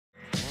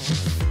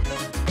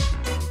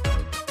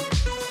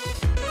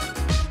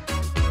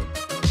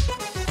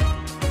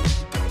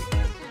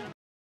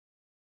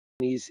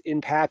He's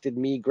impacted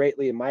me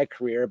greatly in my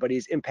career, but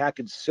he's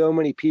impacted so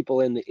many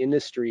people in the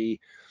industry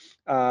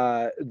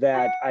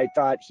that I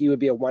thought he would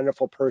be a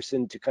wonderful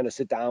person to kind of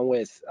sit down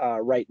with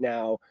right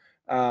now.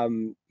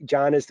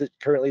 John is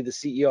currently the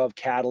CEO of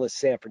Catalyst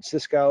San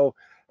Francisco,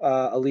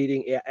 a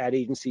leading ad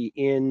agency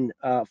in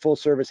full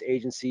service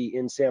agency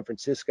in San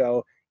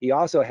Francisco. He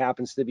also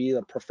happens to be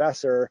a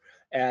professor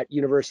at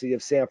University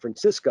of San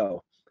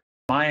Francisco.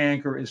 My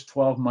anchor is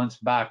 12 months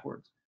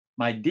backwards.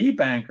 My deep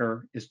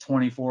anchor is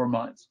 24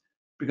 months,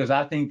 because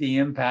I think the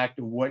impact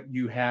of what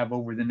you have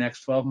over the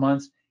next 12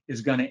 months is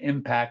going to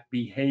impact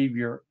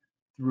behavior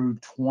through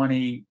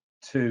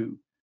 22.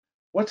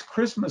 What's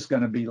Christmas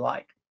going to be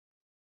like?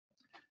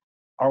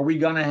 Are we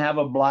going to have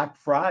a Black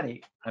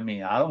Friday? I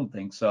mean, I don't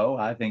think so.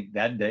 I think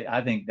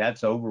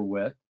that's over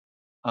with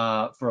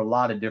for a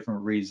lot of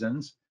different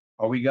reasons.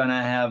 Are we going to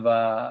have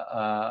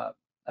a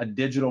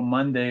digital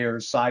Monday or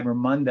Cyber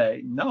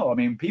Monday? No, I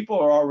mean, people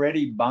are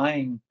already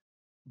buying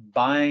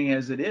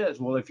as it is.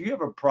 Well, if you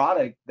have a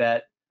product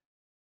that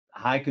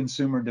high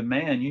consumer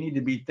demand, you need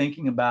to be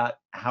thinking about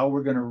how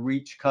we're going to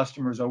reach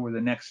customers over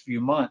the next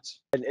few months.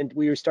 And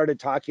we started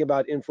talking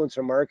about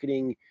influencer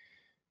marketing.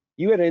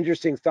 You had an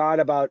interesting thought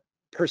about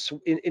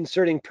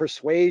inserting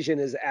persuasion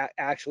is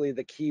actually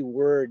the key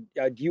word.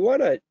 Do you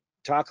want to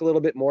talk a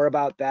little bit more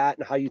about that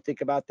and how you think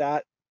about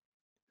that?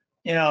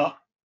 You know,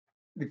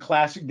 the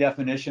classic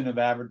definition of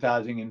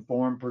advertising: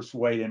 inform,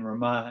 persuade, and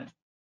remind.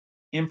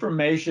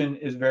 Information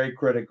is very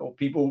critical.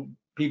 People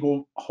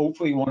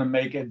hopefully want to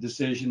make a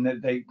decision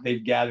that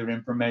they've gathered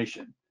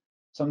information.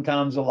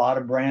 Sometimes a lot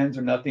of brands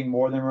are nothing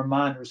more than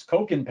reminders.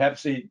 Coke and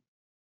Pepsi,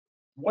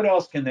 what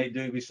else can they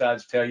do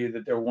besides tell you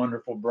that they're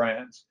wonderful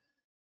brands?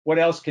 What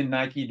else can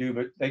Nike do?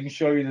 But they can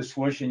show you the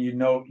swoosh and you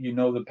know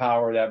the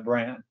power of that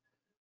brand.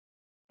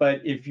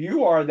 But if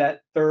you are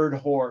that third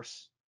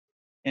horse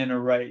in a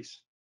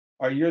race,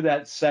 or you're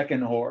that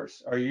second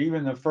horse, or you're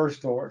even the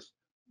first horse,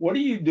 what are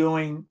you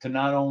doing to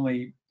not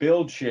only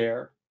build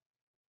share,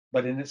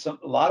 but in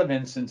a lot of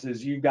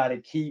instances, you've got to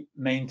keep,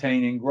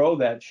 maintain, and grow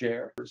that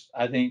share?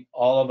 I think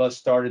all of us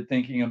started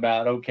thinking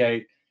about,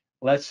 okay,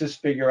 let's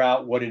just figure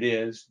out what it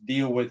is,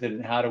 deal with it,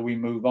 and how do we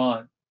move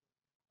on?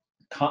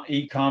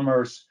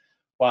 E-commerce,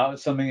 while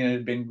it's something that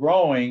had been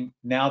growing,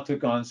 now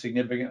took on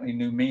significantly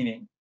new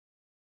meaning.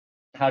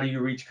 How do you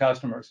reach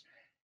customers?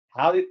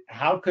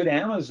 How could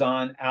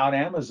Amazon out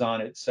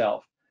Amazon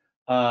itself?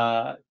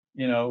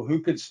 Who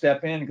could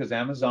step in, because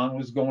Amazon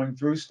was going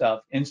through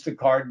stuff.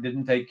 Instacart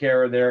didn't take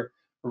care of their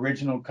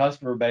original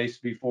customer base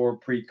before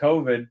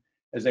pre-COVID,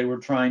 as they were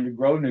trying to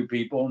grow new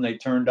people, and they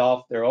turned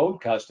off their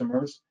old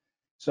customers.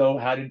 So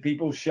how did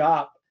people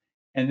shop?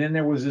 And then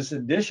there was this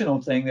additional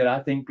thing that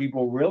I think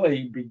people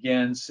really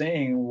began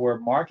seeing, where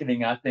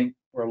marketing, I think,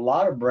 for a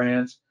lot of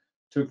brands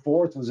took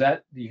forth, was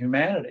that the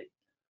humanity.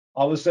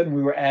 All of a sudden,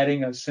 we were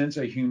adding a sense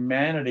of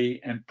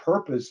humanity and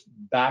purpose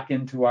back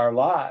into our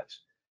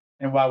lives.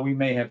 And while we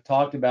may have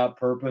talked about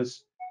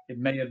purpose, it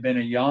may have been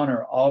a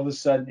yawner, all of a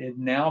sudden it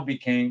now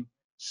became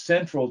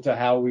central to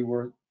how we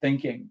were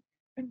thinking.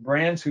 And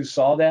brands who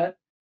saw that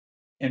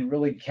and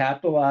really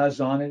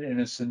capitalized on it in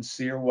a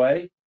sincere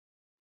way,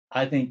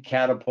 I think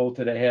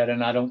catapulted ahead,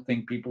 and I don't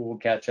think people will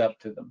catch up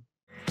to them.